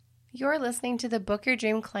You're listening to the Book Your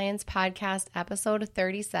Dream Clients podcast, episode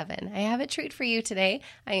 37. I have a treat for you today.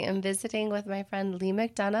 I am visiting with my friend Lee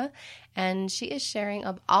McDonough, and she is sharing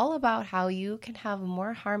all about how you can have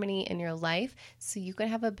more harmony in your life so you can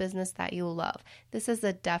have a business that you love. This is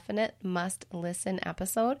a definite must-listen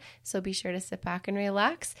episode, so be sure to sit back and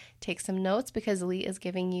relax, take some notes, because Lee is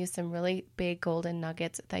giving you some really big golden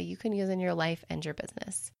nuggets that you can use in your life and your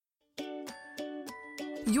business.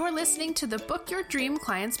 You're listening to the Book Your Dream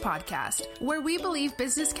Clients podcast, where we believe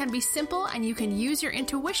business can be simple and you can use your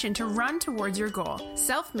intuition to run towards your goal.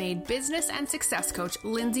 Self-made business and success coach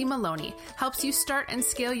Lindsay Maloney helps you start and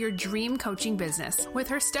scale your dream coaching business. With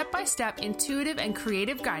her step-by-step intuitive and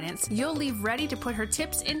creative guidance, you'll leave ready to put her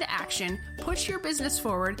tips into action, push your business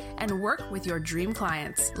forward, and work with your dream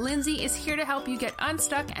clients. Lindsay is here to help you get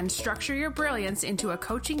unstuck and structure your brilliance into a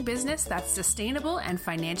coaching business that's sustainable and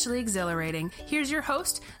financially exhilarating. Here's your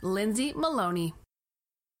host, Lindsay Maloney.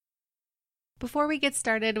 Before we get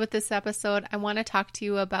started with this episode, I want to talk to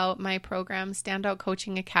you about my program, Standout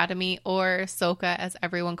Coaching Academy, or SOCA as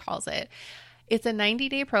everyone calls it. It's a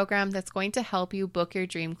 90-day program that's going to help you book your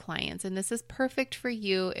dream clients. And this is perfect for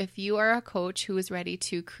you if you are a coach who is ready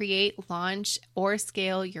to create, launch, or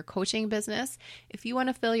scale your coaching business. If you want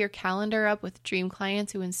to fill your calendar up with dream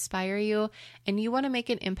clients who inspire you, and you want to make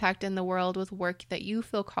an impact in the world with work that you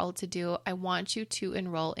feel called to do, I want you to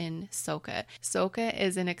enroll in SOCA. SOCA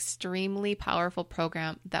is an extremely powerful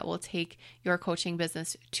program that will take your coaching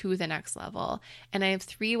business to the next level. And I have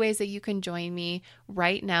 3 ways that you can join me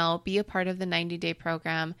right now, be a part of the 90-day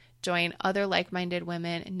program, join other like-minded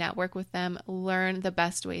women, network with them, learn the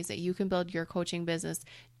best ways that you can build your coaching business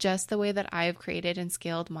just the way that I've created and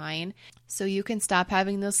scaled mine, so you can stop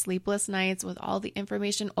having those sleepless nights with all the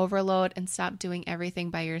information overload and stop doing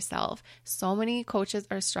everything by yourself. So many coaches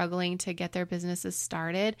are struggling to get their businesses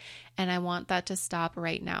started, and I want that to stop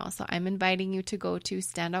right now. So I'm inviting you to go to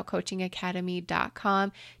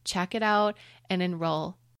standoutcoachingacademy.com, check it out, and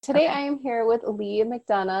enroll. Today I am here with Lee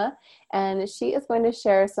McDonough, and she is going to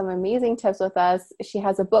share some amazing tips with us. She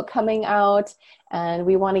has a book coming out, and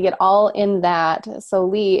we want to get all in that. So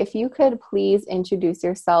Lee, if you could please introduce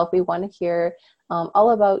yourself. We want to hear all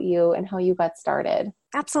about you and how you got started.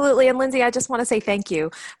 Absolutely. And Lindsay, I just want to say thank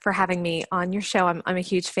you for having me on your show. I'm a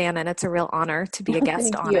huge fan, and it's a real honor to be a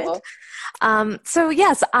guest on it. So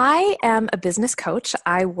yes, I am a business coach.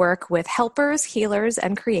 I work with helpers, healers,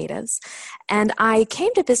 and creatives. And I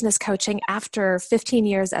came to business coaching after 15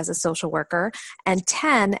 years as a social worker and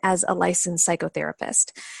 10 as a licensed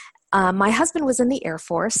psychotherapist. My husband was in the Air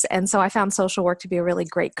Force, and so I found social work to be a really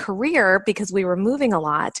great career because we were moving a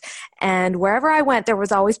lot. And wherever I went, there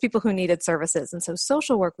was always people who needed services. And so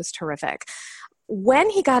social work was terrific. When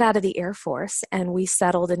he got out of the Air Force and we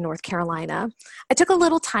settled in North Carolina, I took a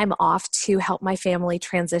little time off to help my family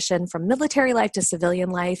transition from military life to civilian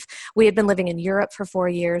life. We had been living in Europe for 4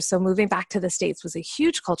 years, so moving back to the States was a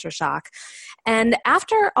huge culture shock. And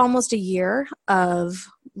after almost a year of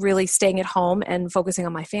really staying at home and focusing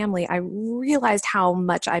on my family, I realized how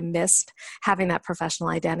much I missed having that professional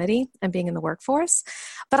identity and being in the workforce.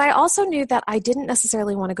 But I also knew that I didn't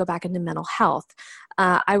necessarily want to go back into mental health.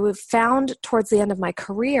 I found towards the end of my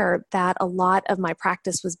career that a lot of my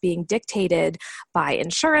practice was being dictated by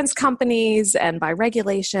insurance companies and by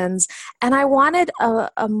regulations, and I wanted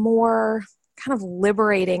a more kind of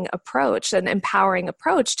liberating approach, an empowering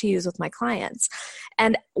approach to use with my clients.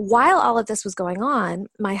 And while all of this was going on,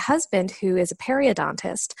 my husband, who is a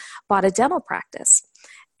periodontist, bought a dental practice.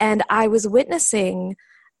 And I was witnessing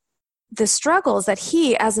the struggles that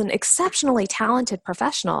he, as an exceptionally talented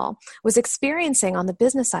professional, was experiencing on the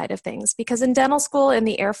business side of things. Because in dental school, in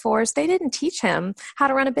the Air Force, they didn't teach him how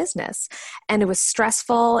to run a business. And it was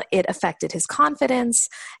stressful. It affected his confidence.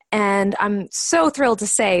 And I'm so thrilled to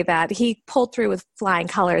say that he pulled through with flying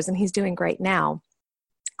colors, and he's doing great now.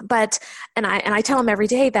 But, and I tell him every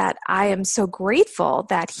day that I am so grateful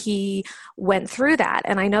that he went through that.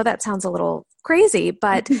 And I know that sounds a little crazy,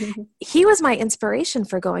 but he was my inspiration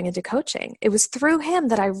for going into coaching. It was through him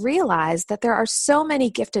that I realized that there are so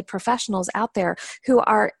many gifted professionals out there who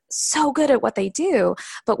are so good at what they do,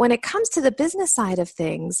 but when it comes to the business side of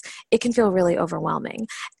things, it can feel really overwhelming.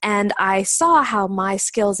 And I saw how my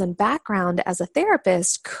skills and background as a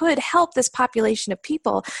therapist could help this population of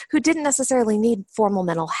people who didn't necessarily need formal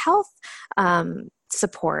mental health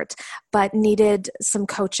support, but needed some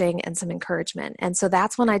coaching and some encouragement. And so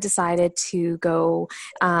that's when I decided to go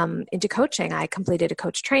into coaching. I completed a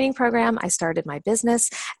coach training program. I started my business.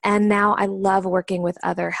 And now I love working with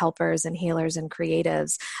other helpers and healers and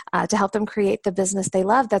creatives to help them create the business they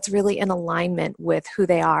love that's really in alignment with who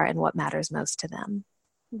they are and what matters most to them.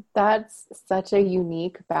 That's such a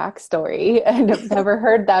unique backstory. I've never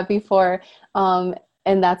heard that before.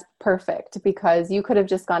 And that's perfect because you could have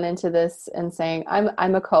just gone into this and saying,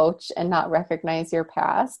 I'm a coach and not recognize your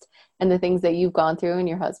past and the things that you've gone through and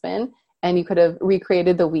your husband. And you could have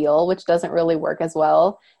recreated the wheel, which doesn't really work as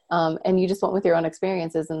well. And you just went with your own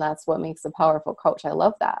experiences. And that's what makes a powerful coach. I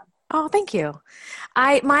love that. Oh, thank you.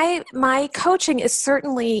 My coaching is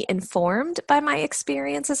certainly informed by my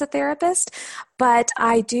experience as a therapist, but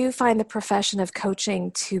I do find the profession of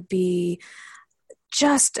coaching to be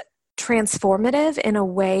just transformative in a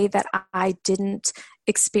way that I didn't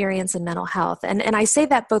experience in mental health. And I say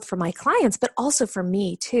that both for my clients, but also for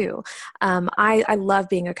me too. I love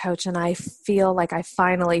being a coach, and I feel like I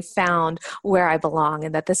finally found where I belong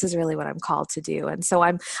and that this is really what I'm called to do. And so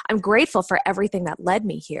I'm grateful for everything that led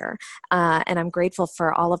me here. And I'm grateful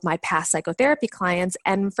for all of my past psychotherapy clients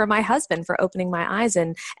and for my husband for opening my eyes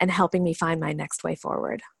and helping me find my next way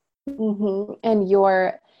forward. Mm-hmm. And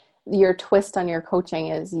your twist on your coaching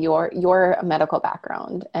is your medical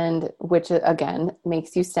background, and which again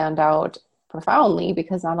makes you stand out profoundly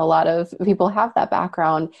because not a lot of people have that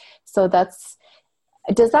background. So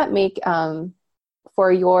does that make,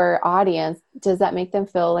 for your audience, does that make them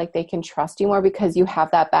feel like they can trust you more because you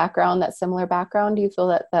have that background, that similar background? Do you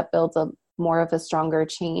feel that builds more of a stronger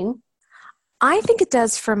chain? I think it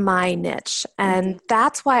does for my niche. And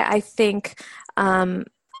that's why I think,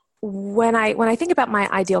 when I think about my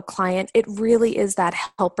ideal client, it really is that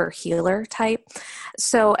helper healer type.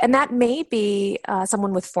 So, and that may be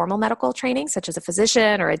someone with formal medical training, such as a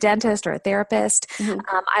physician or a dentist or a therapist. Mm-hmm.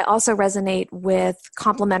 I also resonate with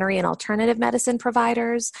complementary and alternative medicine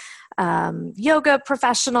providers, yoga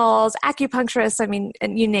professionals, acupuncturists,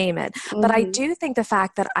 and you name it. Mm-hmm. But I do think the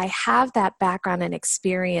fact that I have that background and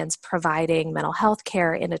experience providing mental health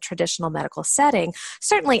care in a traditional medical setting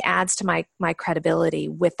certainly adds to my credibility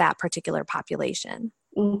with that particular population.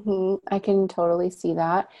 Mm-hmm. I can totally see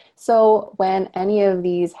that. So when any of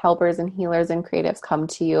these helpers and healers and creatives come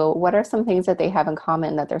to you, what are some things that they have in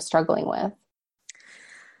common that they're struggling with?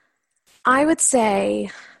 I would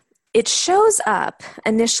say it shows up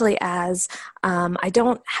initially as I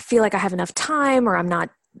don't feel like I have enough time, or I'm not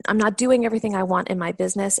doing everything I want in my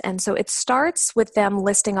business. And so it starts with them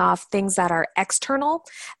listing off things that are external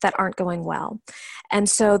that aren't going well. And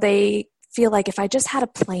so they feel like if I just had a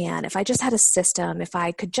plan, if I just had a system, if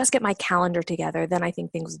I could just get my calendar together, then I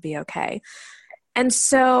think things would be okay. And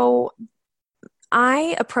so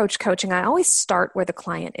I approach coaching, I always start where the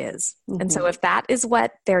client is. Mm-hmm. And so if that is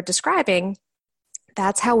what they're describing,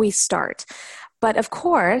 that's how we start. But of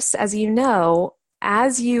course, as you know,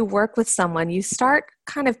 as you work with someone, you start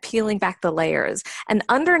kind of peeling back the layers. And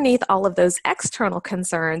underneath all of those external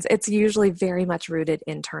concerns, it's usually very much rooted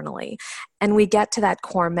internally. And we get to that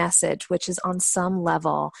core message, which is on some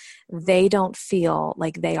level, they don't feel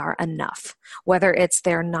like they are enough. Whether it's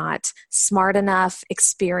they're not smart enough,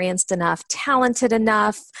 experienced enough, talented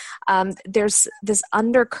enough, there's this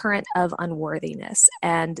undercurrent of unworthiness.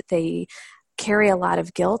 And they carry a lot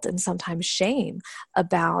of guilt and sometimes shame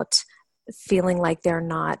about feeling like they're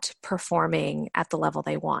not performing at the level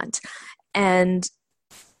they want. And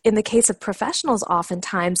in the case of professionals,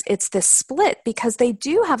 oftentimes it's this split because they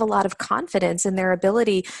do have a lot of confidence in their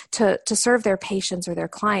ability to serve their patients or their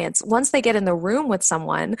clients. Once they get in the room with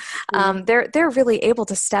someone, they're really able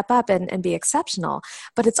to step up and be exceptional.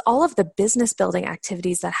 But it's all of the business building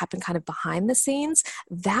activities that happen kind of behind the scenes.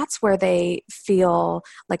 That's where they feel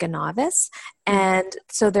like a novice. And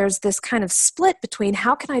so there's this kind of split between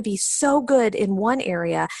how can I be so good in one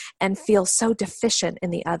area and feel so deficient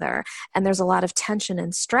in the other. And there's a lot of tension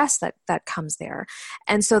and stress that comes there.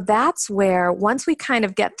 And so that's where once we kind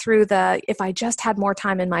of get through the, if I just had more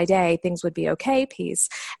time in my day, things would be okay piece,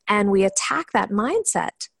 and we attack that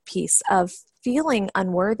mindset piece of feeling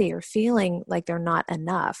unworthy or feeling like they're not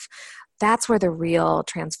enough, that's where the real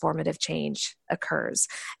transformative change occurs.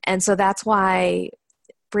 And so that's why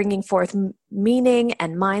bringing forth meaning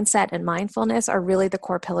and mindset and mindfulness are really the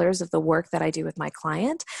core pillars of the work that I do with my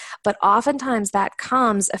client. But oftentimes that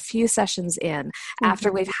comes a few sessions in after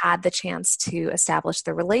we've had the chance to establish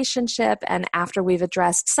the relationship and after we've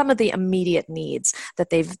addressed some of the immediate needs that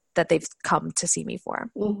they've come to see me for.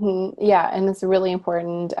 Mm-hmm. Yeah. And it's really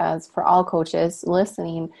important, as for all coaches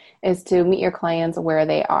listening, is to meet your clients where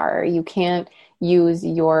they are. You can't use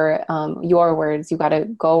your words. You got to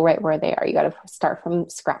go right where they are. You got to start from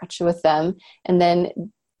scratch with them. And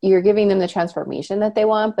then you're giving them the transformation that they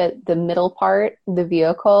want, but the middle part, the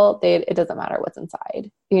vehicle, it doesn't matter what's inside.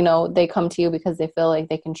 They come to you because they feel like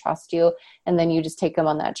they can trust you, and then you just take them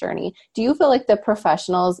on that journey. Do you feel like the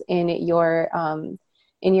professionals in your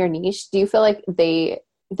niche, do you feel like they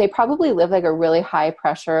they probably live like a really high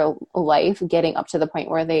pressure life getting up to the point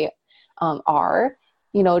where they are,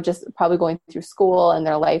 just probably going through school, and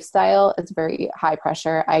their lifestyle is very high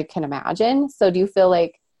pressure, I can imagine. So do you feel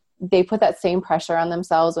like they put that same pressure on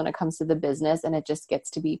themselves when it comes to the business and it just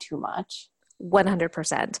gets to be too much?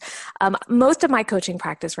 100%. Most of my coaching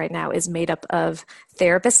practice right now is made up of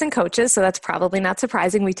therapists and coaches. So that's probably not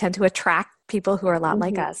surprising. We tend to attract people who are a lot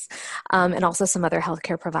like us, and also some other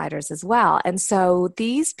healthcare providers as well. And so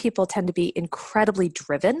these people tend to be incredibly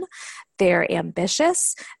driven. They're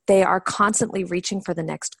ambitious. They are constantly reaching for the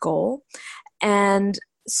next goal. And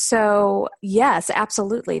so, yes,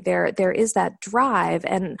 absolutely. There is that drive.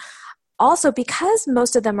 And also, because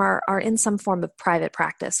most of them are in some form of private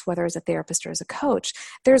practice, whether as a therapist or as a coach,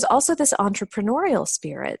 there's also this entrepreneurial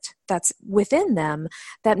spirit that's within them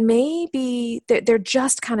that maybe they're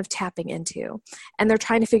just kind of tapping into, and they're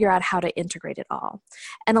trying to figure out how to integrate it all.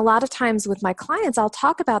 And a lot of times with my clients, I'll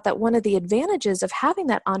talk about that one of the advantages of having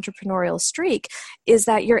that entrepreneurial streak is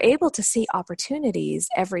that you're able to see opportunities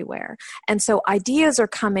everywhere. And so ideas are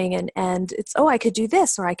coming and it's, I could do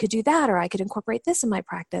this, or I could do that, or I could incorporate this in my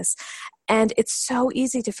practice. And it's so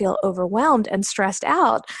easy to feel overwhelmed and stressed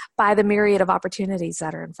out by the myriad of opportunities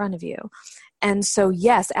that are in front of you. And so,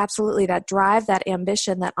 yes, absolutely, that drive, that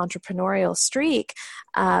ambition, that entrepreneurial streak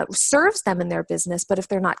serves them in their business. But if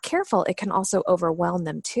they're not careful, it can also overwhelm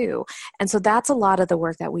them too. And so that's a lot of the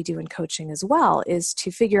work that we do in coaching as well, is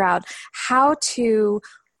to figure out how to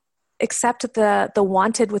accept the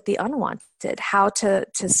wanted with the unwanted, how to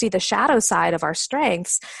see the shadow side of our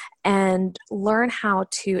strengths and learn how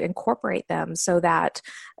to incorporate them so that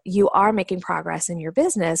you are making progress in your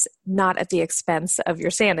business, not at the expense of your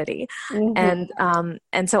sanity. And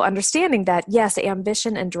so understanding that, yes,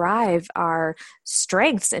 ambition and drive are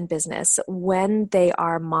strengths in business when they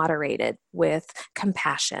are moderated with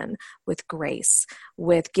compassion, with grace,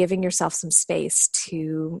 with giving yourself some space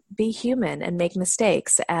to be human and make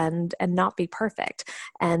mistakes and not be perfect.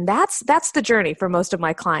 And that's the journey for most of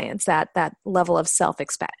my clients, that level of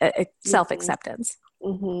self-acceptance.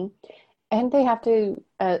 And they have to,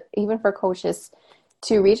 even for coaches,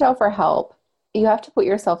 to reach out for help, you have to put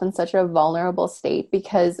yourself in such a vulnerable state,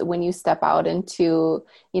 because when you step out into,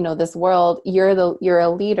 this world, you're a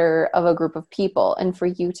leader of a group of people. And for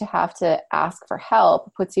you to have to ask for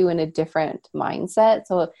help puts you in a different mindset.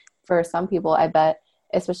 So for some people, I bet,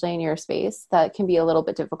 especially in your space, that can be a little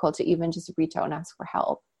bit difficult to even just reach out and ask for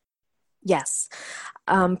help. Yes.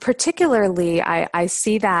 Particularly, I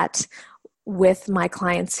see that with my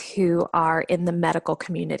clients who are in the medical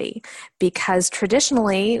community, because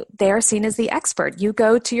traditionally they're seen as the expert. You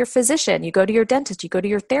go to your physician, you go to your dentist, you go to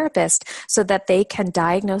your therapist so that they can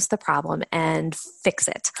diagnose the problem and fix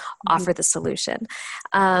it, offer the solution.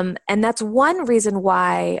 And that's one reason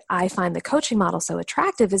why I find the coaching model so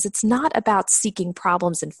attractive, is it's not about seeking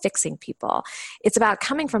problems and fixing people. It's about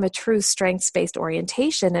coming from a true strengths-based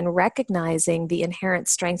orientation and recognizing the inherent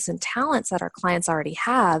strengths and talents that our clients already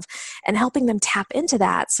have, and helping them tap into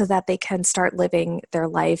that so that they can start living their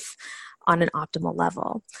life on an optimal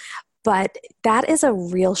level. But that is a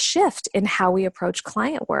real shift in how we approach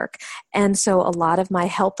client work. And so a lot of my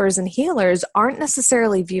helpers and healers aren't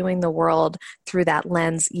necessarily viewing the world through that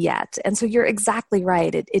lens yet. And so you're exactly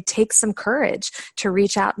right. It takes some courage to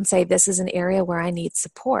reach out and say, this is an area where I need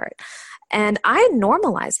support. And I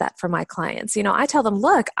normalize that for my clients. I tell them,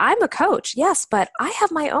 look, I'm a coach, yes, but I have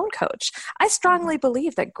my own coach. I strongly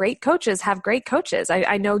believe that great coaches have great coaches.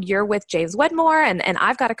 I know you're with James Wedmore, and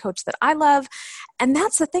I've got a coach that I love. And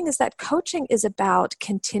that's the thing, is that coaching is about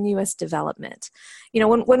continuous development.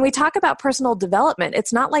 When we talk about personal development,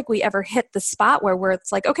 it's not like we ever hit the spot where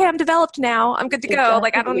it's like, okay, I'm developed now, I'm good to go. Exactly.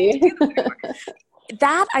 Like, I don't need to do this anymore.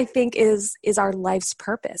 That, I think, is our life's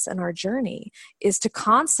purpose, and our journey is to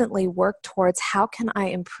constantly work towards how can I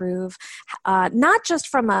improve, not just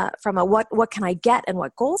from a what can I get and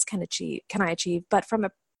what goals can I achieve, but from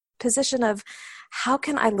a position of how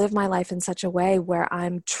can I live my life in such a way where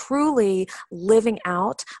I'm truly living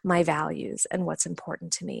out my values and what's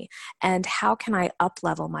important to me? And how can I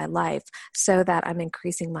up-level my life so that I'm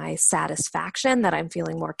increasing my satisfaction, that I'm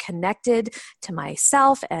feeling more connected to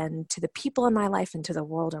myself and to the people in my life and to the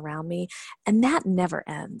world around me? And that never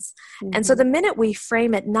ends. And so the minute we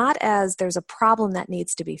frame it not as there's a problem that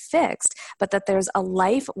needs to be fixed, but that there's a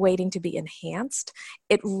life waiting to be enhanced,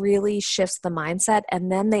 it really shifts the mindset,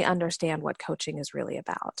 and then they understand what coaching is really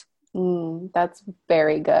about. That's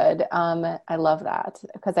very good. I love that,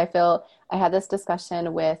 because I feel I had this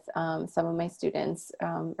discussion with some of my students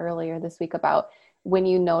earlier this week about when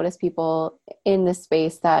you notice people in this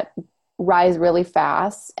space that rise really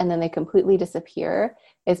fast and then they completely disappear,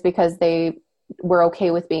 it's because they were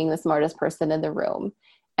okay with being the smartest person in the room.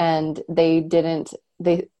 And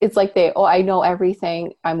it's like oh, I know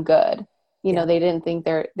everything, I'm good. They didn't think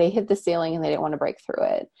they hit the ceiling and they didn't want to break through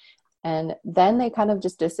it. And then they kind of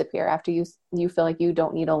just disappear after you feel like you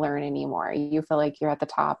don't need to learn anymore. You feel like you're at the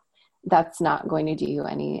top. That's not going to do you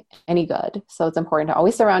any good. So it's important to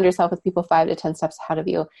always surround yourself with people 5 to 10 steps ahead of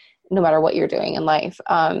you, no matter what you're doing in life.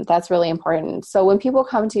 That's really important. So when people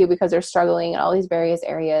come to you because they're struggling in all these various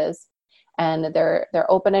areas and they're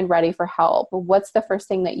open and ready for help, what's the first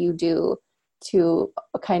thing that you do to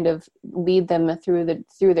kind of lead them through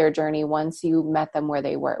their journey once you met them where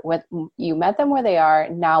they were? You met them where they are,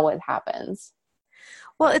 now what happens?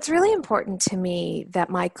 Well, it's really important to me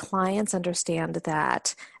that my clients understand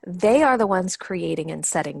that they are the ones creating and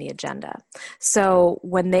setting the agenda. So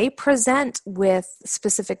when they present with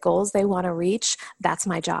specific goals they want to reach, that's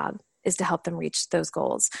my job, is to help them reach those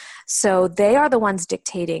goals. So they are the ones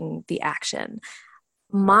dictating the action.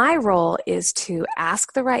 My role is to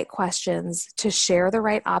ask the right questions, to share the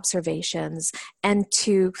right observations, and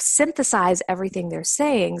to synthesize everything they're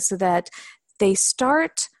saying so that they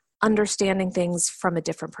start understanding things from a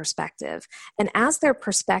different perspective. And as their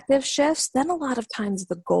perspective shifts, then a lot of times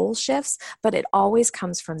the goal shifts, but it always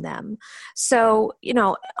comes from them. So, in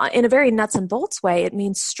a very nuts and bolts way, it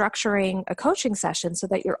means structuring a coaching session so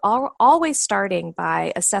that you're always starting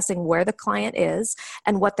by assessing where the client is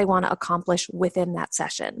and what they want to accomplish within that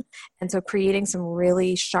session. And so creating some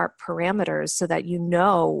really sharp parameters so that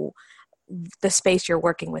the space you're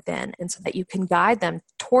working within, and so that you can guide them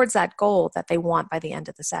towards that goal that they want by the end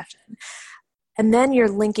of the session. And then you're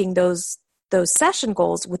linking those session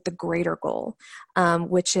goals with the greater goal,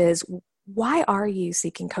 which is, why are you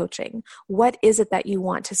seeking coaching? What is it that you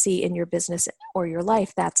want to see in your business or your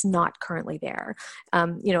life that's not currently there?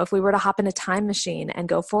 If we were to hop in a time machine and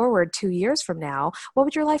go forward 2 years from now, what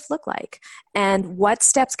would your life look like? And what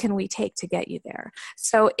steps can we take to get you there?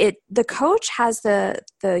 So the coach has the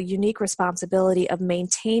unique responsibility of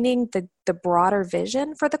maintaining the broader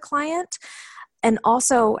vision for the client, and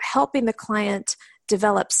also helping the client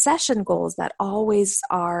develop session goals that always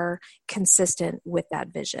are consistent with that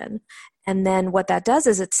vision. And then what that does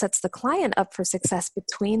is it sets the client up for success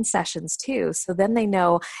between sessions too. So then they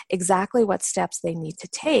know exactly what steps they need to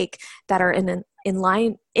take that are in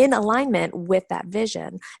alignment with that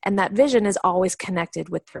vision. And that vision is always connected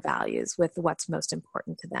with their values, with what's most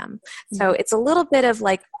important to them. So it's a little bit of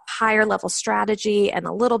like higher level strategy and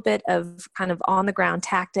a little bit of kind of on the ground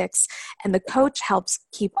tactics. And the coach helps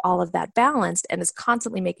keep all of that balanced and is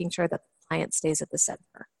constantly making sure that the client stays at the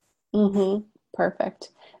center. Mm-hmm.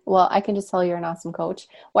 Perfect. Well, I can just tell you're an awesome coach.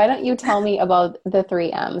 Why don't you tell me about the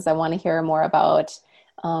 3 M's? I want to hear more about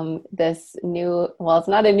this new, well, it's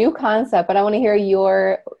not a new concept, but I want to hear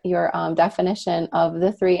your definition of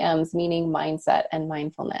the 3 M's, meaning mindset and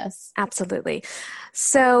mindfulness. Absolutely.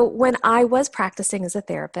 So when I was practicing as a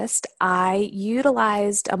therapist, I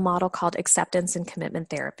utilized a model called acceptance and commitment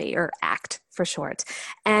therapy, or ACT for short.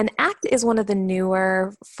 And ACT is one of the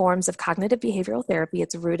newer forms of cognitive behavioral therapy.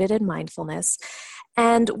 It's rooted in mindfulness.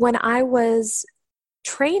 And when I was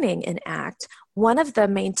training in ACT, one of the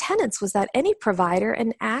main tenets was that any provider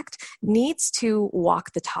in ACT needs to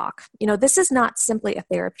walk the talk. This is not simply a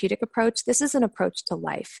therapeutic approach. This is an approach to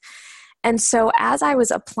life. And so as I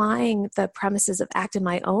was applying the premises of ACT in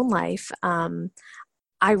my own life,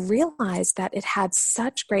 I realized that it had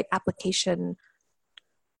such great application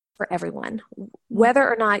for everyone, whether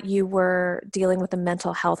or not you were dealing with a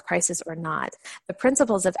mental health crisis or not. The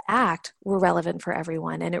principles of ACT were relevant for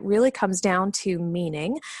everyone, and it really comes down to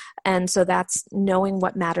meaning. And so that's knowing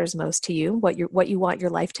what matters most to you, what you want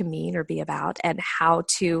your life to mean or be about, and how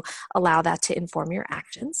to allow that to inform your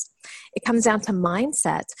actions. It comes down to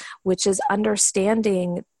mindset, which is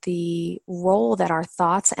understanding the role that our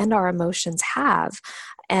thoughts and our emotions have,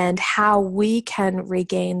 and how we can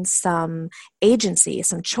regain some agency,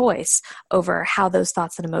 some choice over how those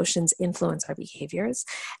thoughts and emotions influence our behaviors.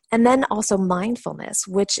 And then also mindfulness,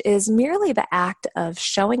 which is merely the act of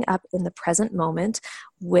showing up in the present moment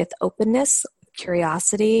with openness,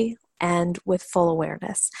 curiosity, and with full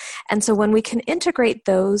awareness. And so when we can integrate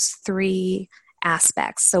those 3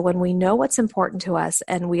 aspects, so when we know what's important to us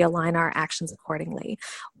and we align our actions accordingly,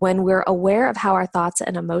 when we're aware of how our thoughts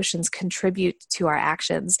and emotions contribute to our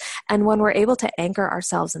actions, and when we're able to anchor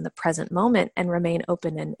ourselves in the present moment and remain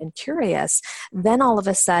open and curious, then all of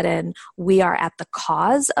a sudden we are at the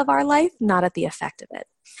cause of our life, not at the effect of it.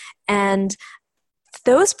 And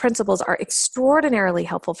those principles are extraordinarily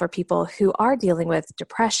helpful for people who are dealing with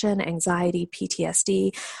depression, anxiety,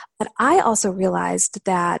 PTSD. But I also realized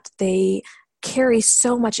that they carry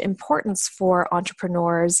so much importance for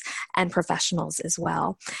entrepreneurs and professionals as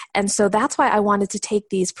well. And so that's why I wanted to take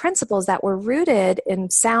these principles that were rooted in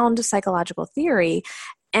sound psychological theory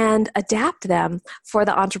and adapt them for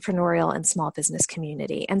the entrepreneurial and small business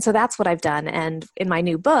community. And so that's what I've done. And in my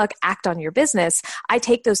new book, Act on Your Business, I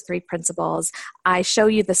take those 3 principles. I show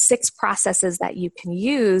you the 6 processes that you can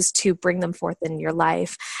use to bring them forth in your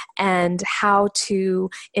life and how to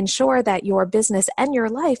ensure that your business and your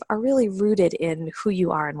life are really rooted in who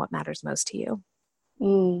you are and what matters most to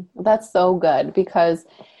you. That's so good, because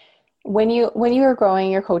when you are growing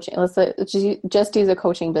your coaching, let's just use a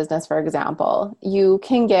coaching business, for example, you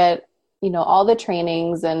can get, all the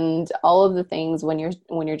trainings and all of the things when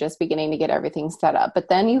you're just beginning to get everything set up, but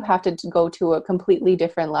then you have to go to a completely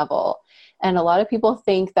different level. And a lot of people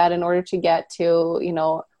think that in order to get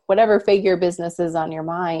to, whatever figure business is on your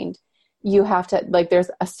mind, you have to,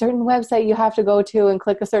 there's a certain website you have to go to and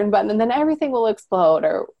click a certain button and then everything will explode,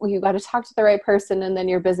 or you got to talk to the right person and then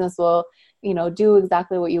your business will do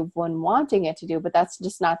exactly what you've been wanting it to do. But that's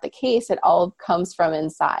just not the case. It all comes from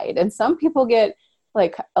inside. And some people get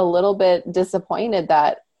a little bit disappointed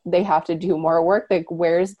that they have to do more work.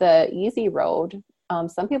 Where's the easy road?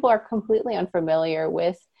 Some people are completely unfamiliar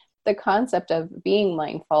with the concept of being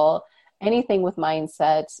mindful, anything with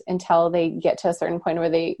mindset, until they get to a certain point where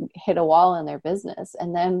they hit a wall in their business.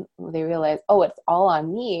 And then they realize, oh, it's all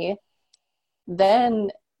on me. Then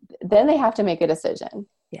they have to make a decision.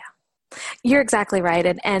 You're exactly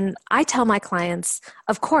right. And I tell my clients,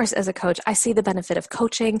 of course, as a coach, I see the benefit of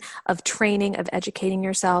coaching, of training, of educating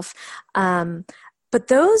yourself. But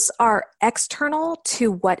those are external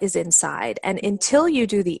to what is inside. And until you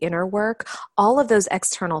do the inner work, all of those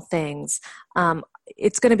external things,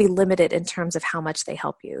 it's going to be limited in terms of how much they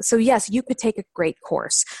help you. So yes, you could take a great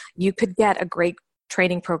course. You could get a great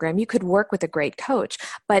training program. You could work with a great coach.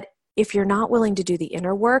 But if you're not willing to do the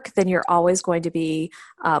inner work, then you're always going to be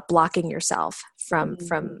blocking yourself from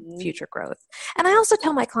future growth. And I also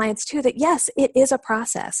tell my clients too that yes, it is a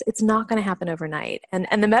process. It's not going to happen overnight.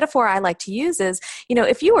 And the metaphor I like to use is,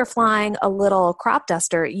 if you were flying a little crop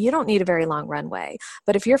duster, you don't need a very long runway.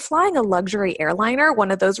 But if you're flying a luxury airliner, one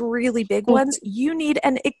of those really big ones, you need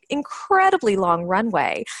an incredibly long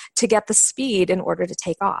runway to get the speed in order to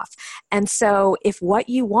take off. And so if what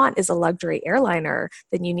you want is a luxury airliner,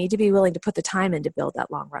 then you need to be willing to put the time in to build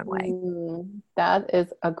that long runway. That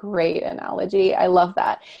is a great analogy. I love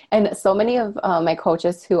that. And so many of my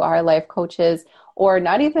coaches who are life coaches, or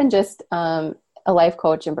not even just a life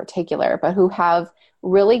coach in particular, but who have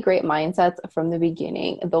really great mindsets from the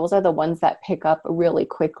beginning, those are the ones that pick up really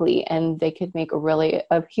quickly and they could make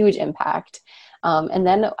a huge impact. And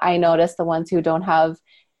then I notice the ones who don't have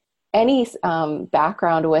any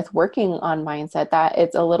background with working on mindset, that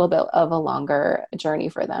it's a little bit of a longer journey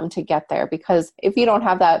for them to get there. Because if you don't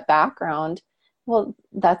have that background, well,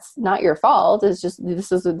 that's not your fault. It's just,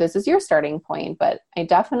 this is your starting point. But I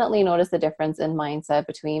definitely notice the difference in mindset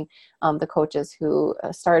between the coaches who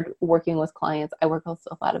started working with clients. I work with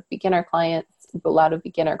a lot of beginner clients, a lot of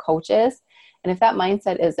beginner coaches. And if that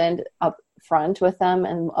mindset isn't up front with them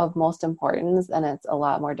and of most importance, then it's a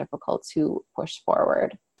lot more difficult to push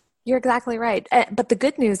forward. You're exactly right. But the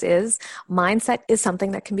good news is mindset is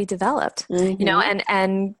something that can be developed,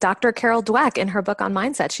 and Dr. Carol Dweck in her book on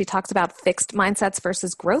mindset, she talks about fixed mindsets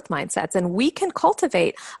versus growth mindsets. And we can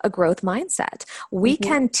cultivate a growth mindset. We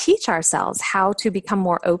can teach ourselves how to become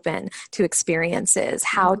more open to experiences,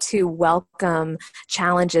 how to welcome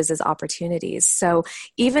challenges as opportunities. So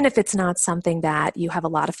even if it's not something that you have a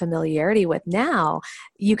lot of familiarity with now,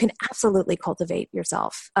 you can absolutely cultivate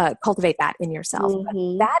that in yourself.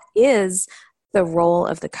 That is the role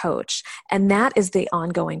of the coach. And that is the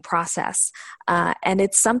ongoing process. And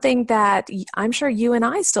it's something that I'm sure you and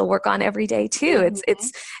I still work on every day too.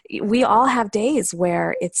 We all have days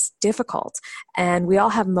where it's difficult, and we all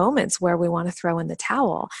have moments where we want to throw in the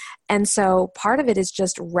towel. And so part of it is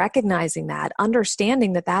just recognizing that,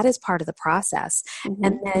 understanding that that is part of the process,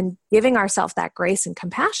 and then giving ourselves that grace and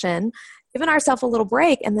compassion, giving ourselves a little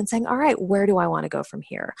break, and then saying, all right, where do I want to go from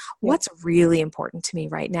here? What's really important to me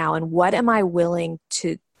right now? And what am I willing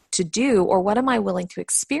to do, or what am I willing to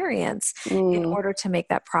experience in order to make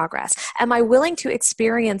that progress? Am I willing to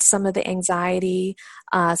experience some of the anxiety,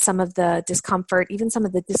 some of the discomfort, even some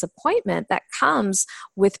of the disappointment that comes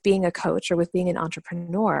with being a coach or with being an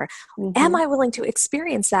entrepreneur? Am I willing to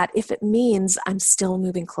experience that if it means I'm still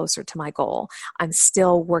moving closer to my goal? I'm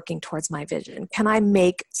still working towards my vision. Can I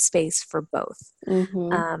make space for both?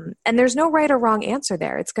 And there's no right or wrong answer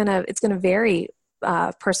there. It's gonna vary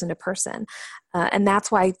person to person. And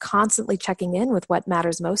that's why constantly checking in with what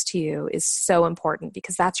matters most to you is so important,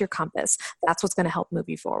 because that's your compass. That's what's going to help move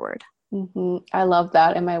you forward. Mm-hmm. I love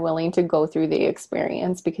that. Am I willing to go through the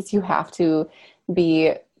experience? Because you have to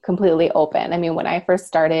be completely open. I mean, when I first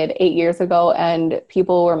started 8 years ago and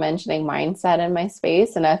people were mentioning mindset in my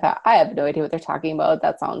space, and I thought, I have no idea what they're talking about.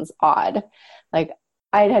 That sounds odd. Like,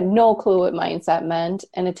 I had no clue what mindset meant.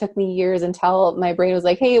 And it took me years until my brain was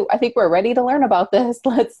like, hey, I think we're ready to learn about this.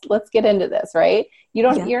 Let's get into this, right?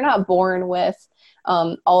 You're not born with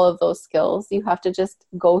all of those skills. You have to just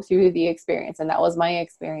go through the experience. And that was my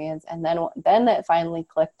experience. And then it finally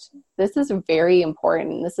clicked. This is very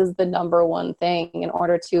important. This is the number one thing in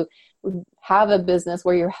order to have a business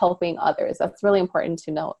where you're helping others. That's really important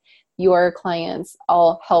to note. Your clients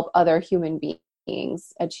all help other human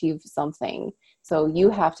beings achieve something. So you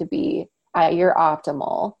have to be at your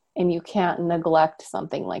optimal, and you can't neglect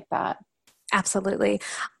something like that. Absolutely.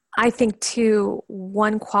 I think too,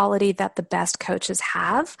 one quality that the best coaches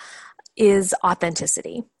have is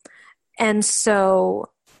authenticity. And so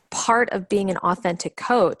part of being an authentic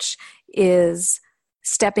coach is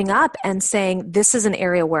stepping up and saying, this is an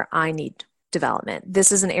area where I need development.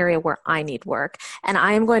 This is an area where I need work. And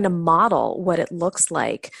I am going to model what it looks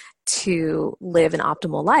like to live an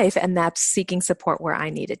optimal life. And that's seeking support where I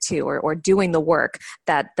need it to, or doing the work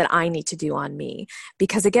that I need to do on me.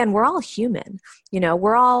 Because again, we're all human,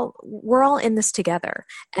 we're all in this together.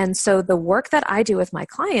 And so the work that I do with my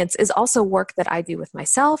clients is also work that I do with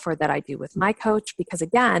myself, or that I do with my coach, because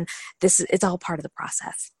again, it's all part of the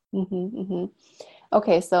process. Mm-hmm, mm-hmm.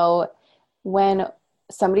 Okay. So when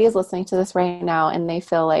somebody is listening to this right now and they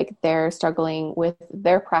feel like they're struggling with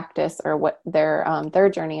their practice or what their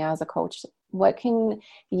journey as a coach, what can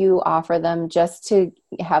you offer them just to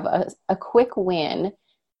have a quick win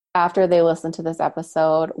after they listen to this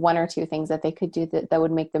episode? One or two things that they could do that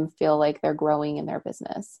would make them feel like they're growing in their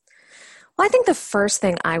business. Well, I think the first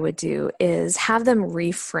thing I would do is have them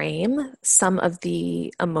reframe some of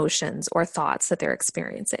the emotions or thoughts that they're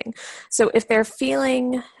experiencing. So if they're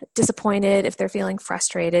feeling disappointed, if they're feeling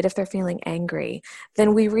frustrated, if they're feeling angry,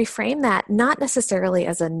 then we reframe that not necessarily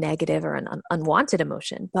as a negative or an unwanted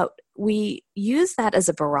emotion, but we use that as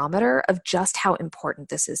a barometer of just how important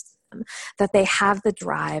this is to them, that they have the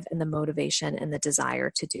drive and the motivation and the desire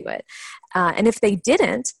to do it. And if they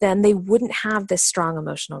didn't, then they wouldn't have this strong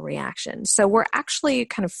emotional reaction. So we're actually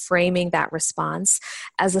kind of framing that response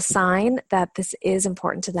as a sign that this is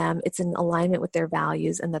important to them, it's in alignment with their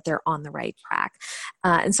values, and that they're on the right track.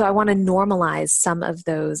 And so I want to normalize some of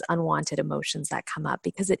those unwanted emotions that come up,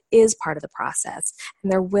 because it is part of the process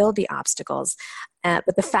and there will be obstacles.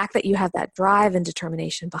 But the fact that you have that drive and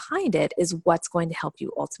determination behind it is what's going to help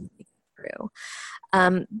you ultimately get through.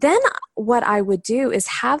 Then what I would do is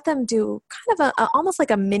have them do kind of almost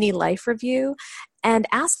like a mini life review, and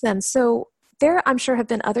ask them, so there, I'm sure, have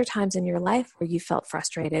been other times in your life where you felt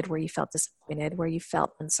frustrated, where you felt disappointed, where you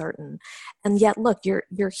felt uncertain. And yet, look, you're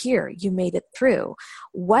here. You made it through.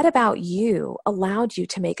 What about you allowed you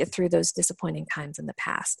to make it through those disappointing times in the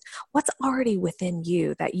past? What's already within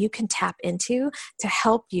you that you can tap into to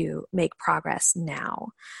help you make progress now?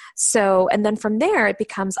 So, and then from there, it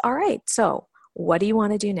becomes, all right, so what do you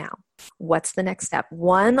want to do now? What's the next step?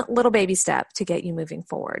 One little baby step to get you moving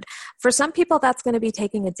forward. For some people, that's going to be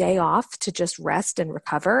taking a day off to just rest and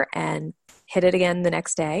recover and hit it again the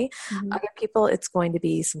next day. Mm-hmm. Other people, it's going to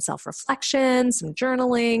be some self-reflection, some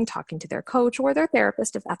journaling, talking to their coach or their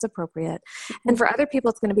therapist if that's appropriate. Mm-hmm. And for other people,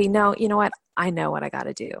 it's going to be, no, you know what? I know what I got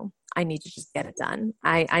to do. I need to just get it done.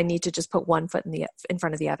 I need to just put one foot in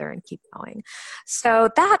front of the other and keep going. So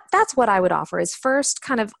that's what I would offer, is first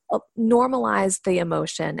kind of normalize the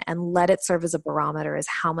emotion and let it serve as a barometer as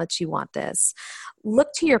how much you want this.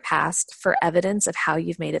 Look to your past for evidence of how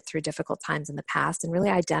you've made it through difficult times in the past, and really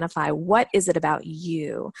identify what is it about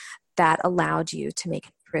you that allowed you to make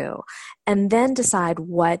it through. And then decide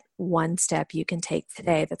what one step you can take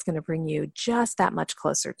today that's going to bring you just that much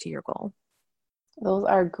closer to your goal. Those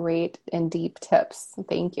are great and deep tips.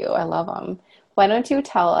 Thank you. I love them. Why don't you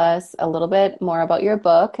tell us a little bit more about your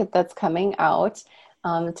book that's coming out?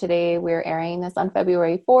 Today we're airing this on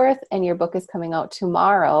February 4th, and your book is coming out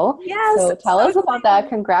tomorrow. Yes. So tell us about that.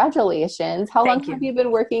 Congratulations. How long have you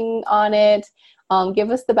been working on it?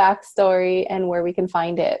 Give us the backstory and where we can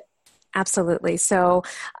find it. Absolutely. So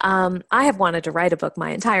I have wanted to write a book my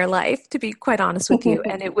entire life, to be quite honest with you.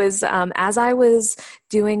 And it was as I was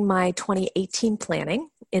doing my 2018 planning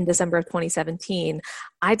in December of 2017,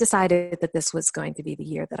 I decided that this was going to be the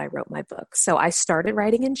year that I wrote my book. So I started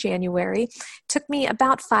writing in January. It took me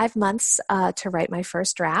about 5 months to write my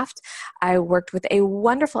first draft. I worked with a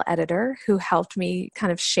wonderful editor who helped me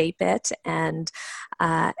kind of shape it, and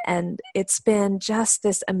it's been just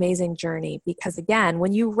this amazing journey because, again,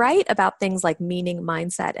 when you write about things like meaning,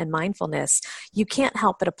 mindset, and mindfulness, you can't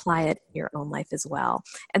help but apply it in your own life as well.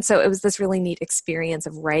 And so it was this really neat experience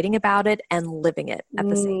of writing about it and living it at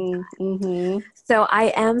the same time. So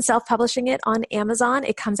I am self-publishing it on Amazon.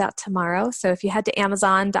 It comes out tomorrow. So if you head to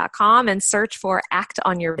Amazon.com and search for Act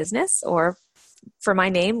on Your Business, or for my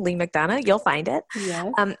name, Lee McDonough, you'll find it.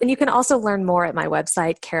 Yes. And you can also learn more at my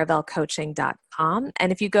website, caravelcoaching.com.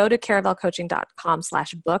 And if you go to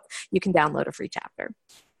caravelcoaching.com/book, you can download a free chapter.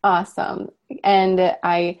 Awesome. And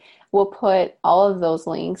I will put all of those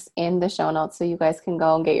links in the show notes so you guys can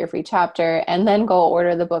go and get your free chapter and then go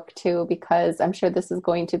order the book too, because I'm sure this is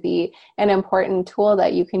going to be an important tool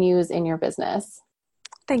that you can use in your business.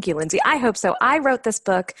 Thank you, Lindsay. I hope so. I wrote this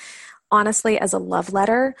book honestly as a love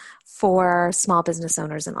letter for small business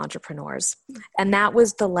owners and entrepreneurs. And that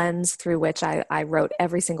was the lens through which I wrote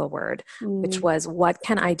every single word, which was, what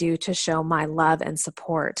can I do to show my love and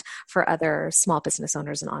support for other small business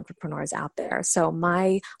owners and entrepreneurs out there? So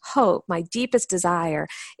my hope, my deepest desire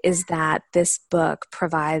is that this book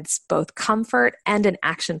provides both comfort and an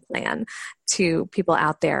action plan to people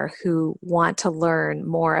out there who want to learn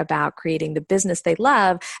more about creating the business they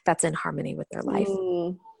love that's in harmony with their life.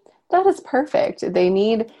 That is perfect. They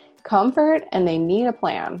need comfort and they need a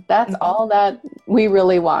plan. That's all that we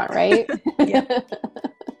really want, right?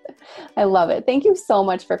 I love it. Thank you so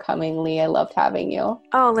much for coming, Lee. I loved having you.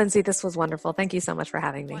 Oh, Lindsay, this was wonderful. Thank you so much for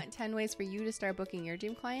having me. Want 10 ways for you to start booking your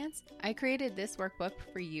dream clients? I created this workbook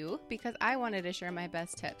for you because I wanted to share my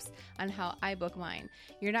best tips on how I book mine.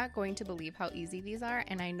 You're not going to believe how easy these are,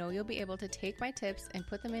 and I know you'll be able to take my tips and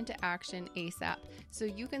put them into action ASAP so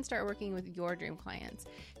you can start working with your dream clients.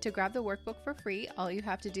 To grab the workbook for free, all you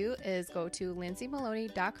have to do is go to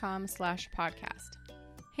lindsaymaloney.com/podcast.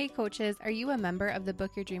 Hey coaches, are you a member of the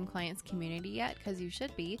Book Your Dream Clients community yet? Because you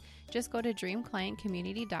should be. Just go to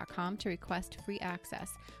dreamclientcommunity.com to request free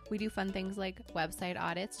access. We do fun things like website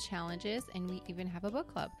audits, challenges, and we even have a book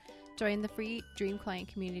club. Join the free Dream Client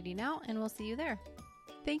community now, and we'll see you there.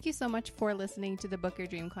 Thank you so much for listening to the Book Your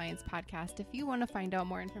Dream Clients podcast. If you want to find out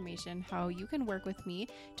more information how you can work with me,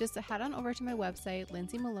 just head on over to my website,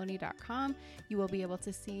 lindsaymaloney.com. You will be able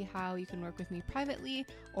to see how you can work with me privately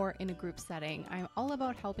or in a group setting. I'm all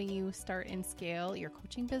about helping you start and scale your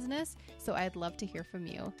coaching business, so I'd love to hear from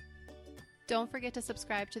you. Don't forget to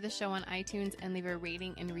subscribe to the show on iTunes and leave a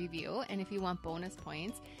rating and review. And if you want bonus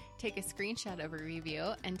points, take a screenshot of a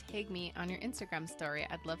review and tag me on your Instagram story.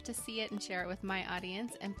 I'd love to see it and share it with my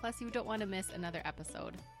audience. And plus, you don't want to miss another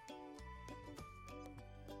episode.